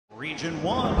Region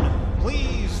 1,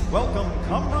 please welcome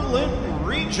Cumberland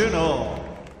Regional.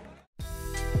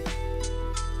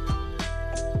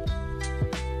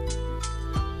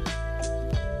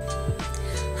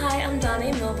 Hi, I'm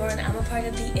Donna Milburn. I'm a part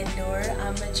of the indoor.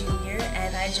 I'm a junior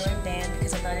and I joined band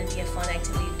because I thought it'd be a fun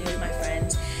activity to do with my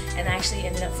friends, and I actually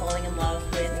ended up falling in love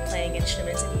with playing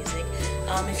instruments and music.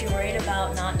 If you're worried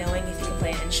about not knowing if you can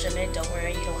play an instrument, don't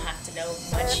worry, you don't have to know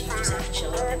much. You just have to show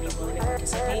up and be willing to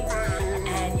participate,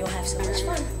 and you'll have so much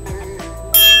fun.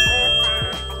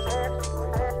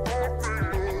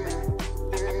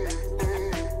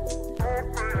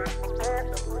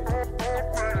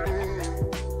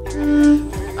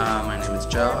 My name is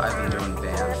Joe. I've been doing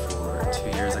band for 2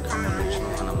 years at Cumberland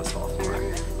Regional, and I'm a sophomore.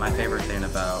 My favorite thing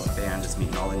about band is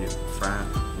meeting all new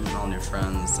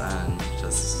friends and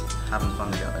just having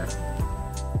fun together.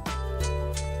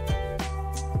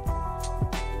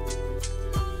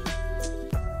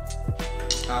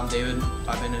 I'm David.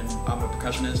 I'm a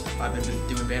percussionist. I've been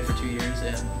doing band for 2 years,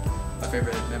 and my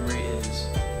favorite memory is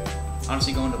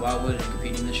honestly going to Wildwood and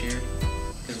competing this year,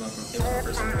 because it was my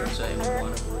first time to say, and we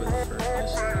won with first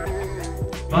place.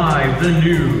 By the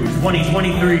new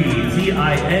 2023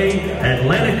 TIA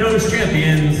Atlantic Coast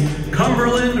champions,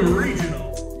 Cumberland Regional.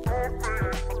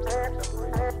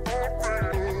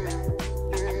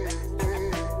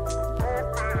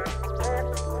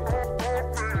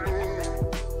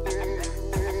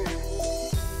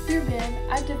 Through band,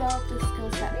 I've developed a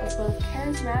skill set of both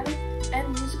charismatic and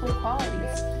musical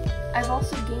qualities. I've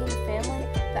also gained a family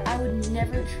that I would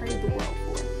never trade the world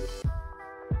for.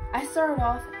 I started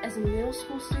off as a middle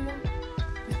school student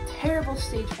with terrible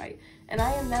stage fright, and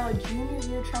I am now a junior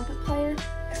year trumpet player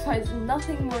who finds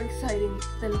nothing more exciting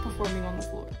than performing on the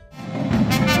floor.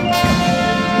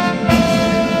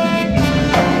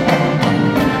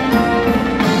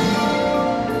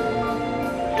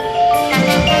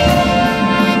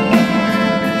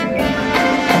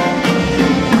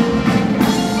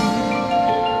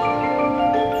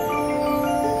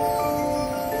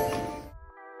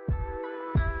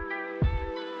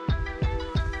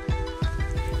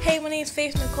 Hey, my name is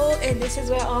Faith Nicole, and this is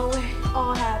where all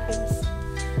happens.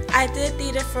 I did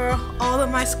theater for all of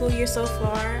my school year so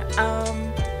far.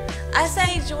 I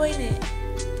say join it.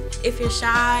 If you're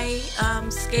shy,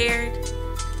 scared,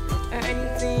 or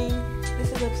anything,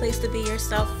 this is a place to be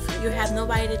yourself. You have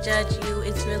nobody to judge you.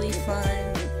 It's really fun.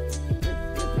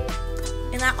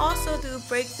 And I also do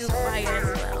breakthrough choir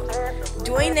as well.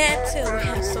 Join that too. We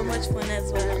have so much fun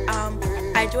as well.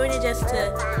 I joined it just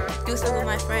to do something with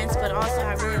my friends, but also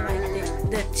I really liked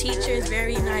it. The teacher is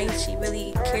very nice. She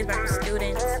really cares about her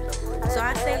students. So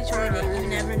I say join it. You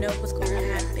never know what's going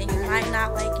to happen. You might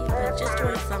not like it, but just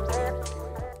join something.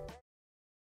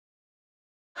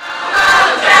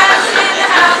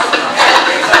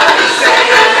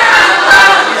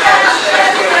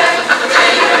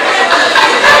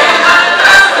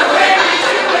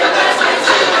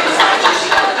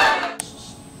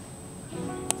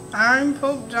 I'm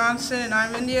Pope Johnson and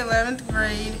I'm in the 11th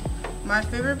grade. My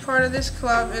favorite part of this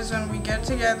club is when we get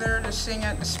together to sing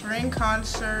at the spring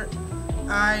concert.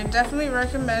 I definitely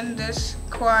recommend this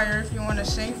choir if you want to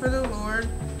sing for the Lord,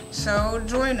 so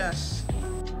join us.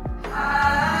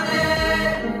 Hallelujah,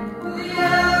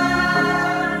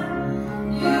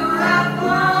 you have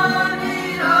won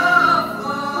it all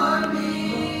for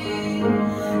me.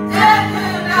 Death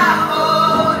could not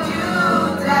hold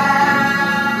you down.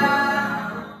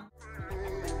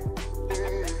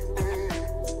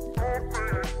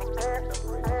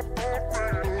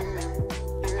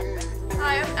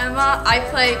 Hi, I'm Emma. I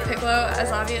play piccolo,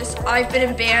 as obvious. I've been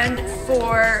in band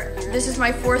this is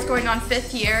my 4th going on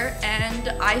 5th year,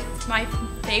 and my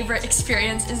favorite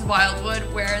experience is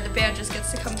Wildwood, where the band just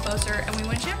gets to come closer and we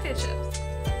win championships.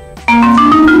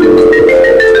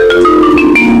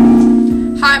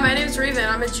 Hi, my name is Raven.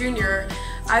 I'm a junior.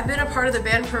 I've been a part of the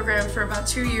band program for about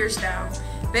 2 years now.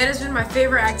 Band has been my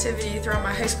favorite activity throughout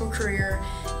my high school career,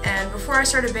 and before I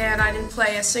started band, I didn't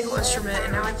play a single instrument,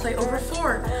 and now I play over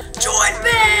 4. Join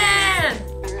band!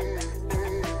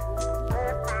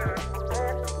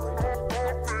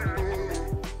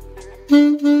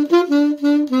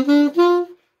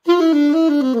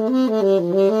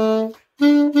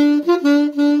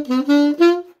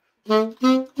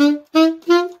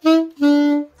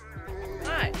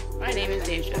 Hi, my name is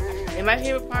Deja, and my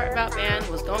favorite part about band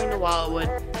was going to Wildwood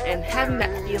and having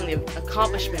that feeling of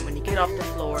accomplishment when you get off the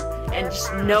floor and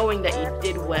just knowing that you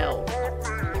did well.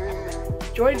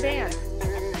 Join band.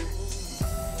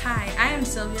 Hi, I am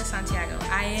Sylvia Santiago.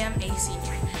 I am a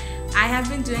senior. I have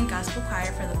been doing gospel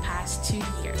choir for the past 2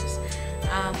 years.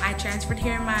 I transferred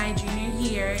here my junior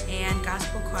year, and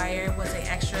gospel choir was an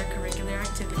extracurricular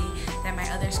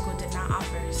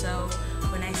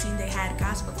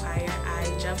gospel choir.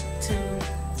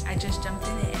 I just jumped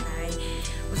in it, and I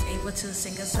was able to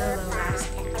sing a solo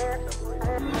last year.